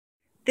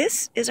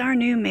This is our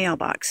new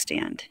mailbox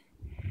stand.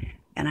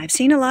 And I've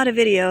seen a lot of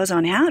videos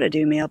on how to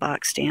do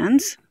mailbox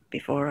stands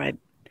before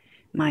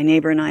my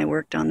neighbor and I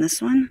worked on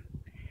this one.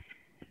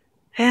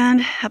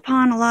 And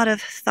upon a lot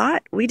of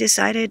thought, we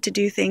decided to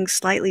do things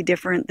slightly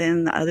different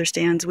than the other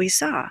stands we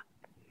saw.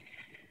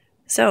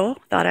 So,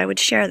 thought I would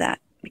share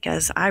that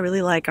because I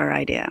really like our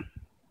idea.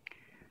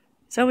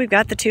 So we've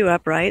got the two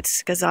uprights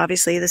because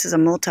obviously this is a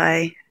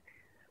multi-family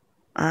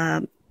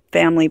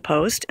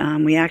post.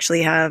 We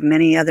actually have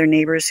many other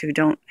neighbors who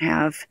don't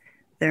have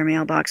their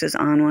mailboxes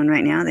on one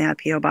right now. They have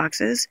P.O.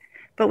 boxes,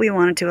 but we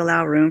wanted to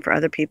allow room for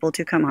other people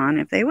to come on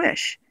if they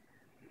wish.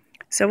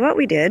 So what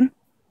we did,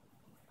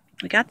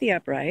 we got the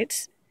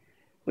uprights,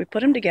 we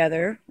put them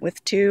together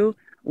with two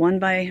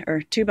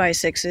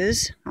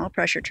 2x6s, all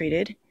pressure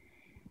treated,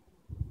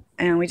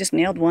 and we just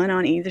nailed one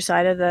on either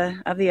side of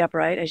the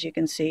upright, as you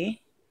can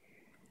see.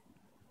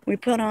 We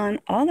put on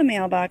all the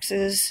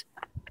mailboxes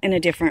in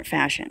a different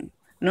fashion.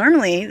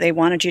 Normally, they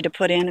wanted you to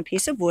put in a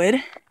piece of wood,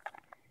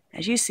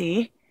 as you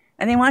see,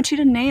 and they want you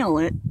to nail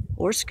it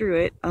or screw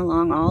it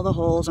along all the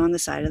holes on the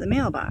side of the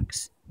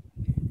mailbox.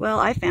 Well,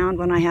 I found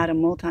when I had a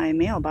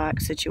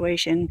multi-mailbox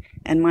situation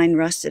and mine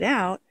rusted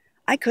out,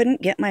 I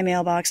couldn't get my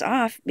mailbox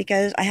off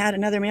because I had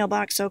another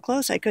mailbox so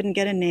close I couldn't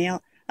get a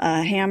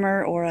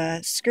hammer or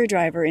a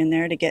screwdriver in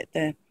there to get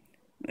it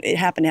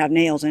happened to have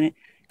nails in it.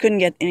 Couldn't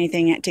get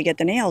anything to get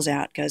the nails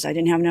out because I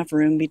didn't have enough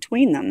room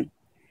between them.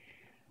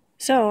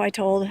 So I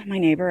told my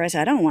neighbor, I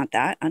said, I don't want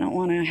that. I don't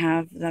want to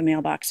have the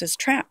mailboxes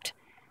trapped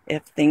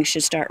if things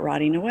should start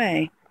rotting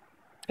away,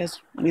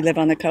 because we live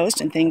on the coast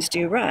and things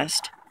do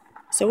rust.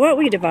 So what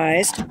we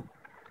devised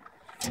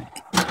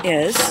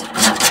is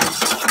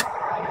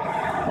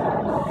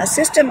a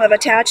system of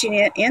attaching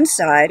it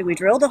inside. We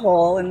drilled a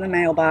hole in the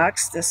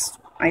mailbox.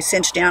 I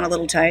cinched down a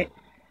little tight,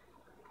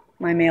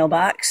 my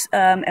mailbox,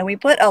 and we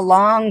put a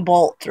long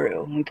bolt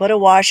through. We put a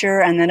washer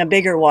and then a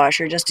bigger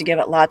washer just to give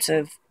it lots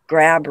of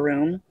grab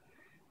room.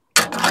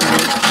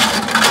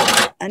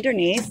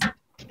 Underneath,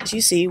 as you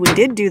see, we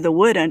did do the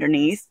wood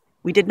underneath.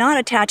 We did not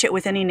attach it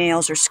with any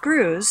nails or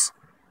screws.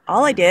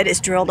 All I did is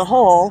drill the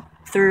hole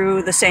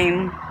through the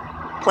same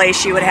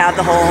place you would have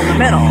the hole in the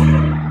middle.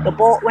 The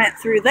bolt went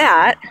through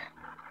that,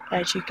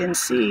 as you can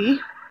see,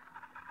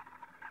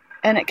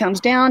 and it comes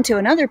down to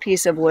another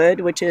piece of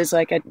wood, which is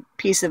like a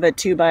piece of a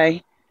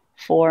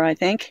 2x4, I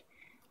think.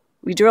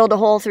 We drilled a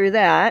hole through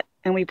that,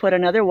 and we put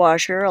another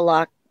washer, a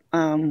lock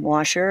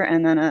washer,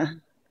 and then a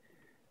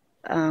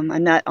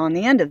nut on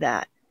the end of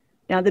that.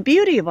 Now the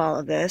beauty of all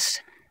of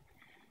this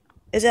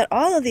is that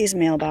all of these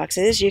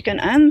mailboxes, you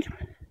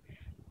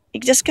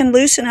just can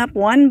loosen up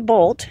one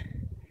bolt,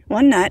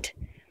 one nut,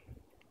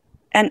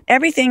 and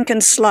everything can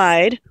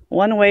slide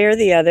one way or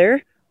the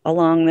other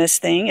along this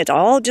thing. It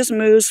all just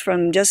moves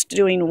from just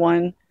doing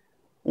one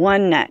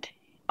nut.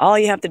 All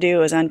you have to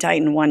do is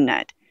untighten one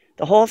nut.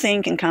 The whole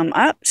thing can come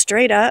up,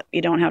 straight up.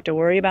 You don't have to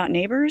worry about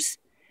neighbors.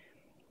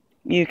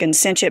 You can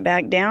cinch it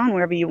back down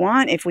wherever you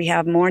want. If we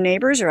have more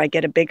neighbors or I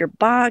get a bigger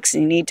box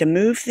and you need to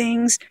move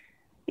things,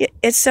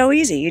 it's so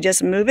easy. You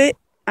just move it,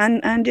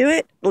 undo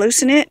it,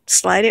 loosen it,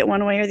 slide it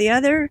one way or the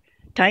other,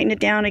 tighten it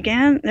down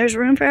again. There's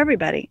room for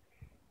everybody.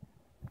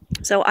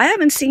 So I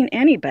haven't seen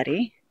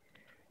anybody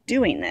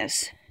doing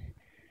this.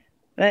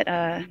 But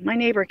my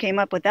neighbor came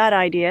up with that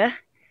idea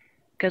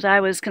because I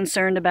was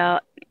concerned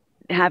about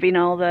having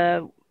all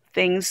the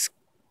things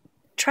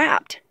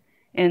trapped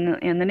in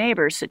the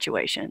neighbor's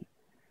situation.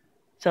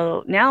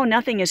 So now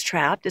nothing is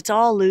trapped. It's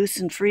all loose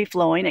and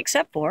free-flowing,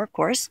 except for, of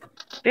course,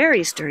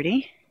 very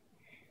sturdy.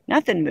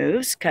 Nothing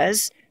moves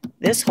because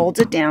this holds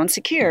it down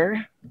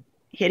secure,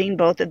 hitting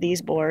both of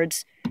these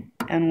boards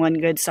and one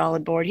good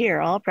solid board here,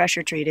 all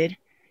pressure treated.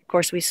 Of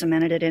course, we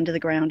cemented it into the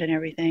ground and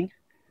everything.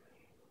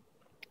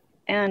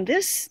 And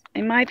this,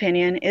 in my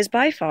opinion, is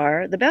by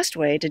far the best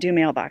way to do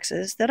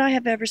mailboxes that I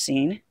have ever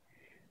seen.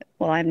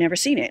 Well, I've never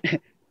seen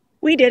it.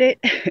 We did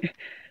it.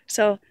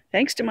 So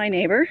thanks to my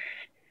neighbor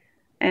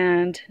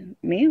and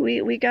me,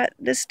 we got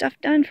this stuff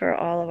done for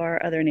all of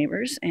our other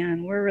neighbors,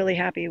 and we're really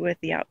happy with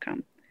the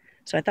outcome.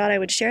 So I thought I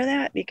would share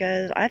that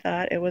because I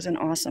thought it was an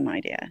awesome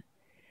idea.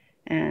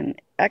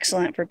 And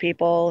excellent for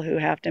people who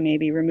have to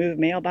maybe remove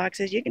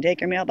mailboxes. You can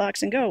take your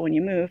mailbox and go when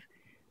you move.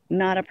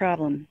 Not a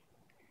problem.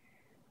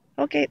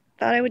 Okay,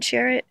 thought I would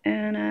share it,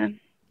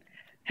 and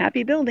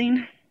happy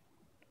building.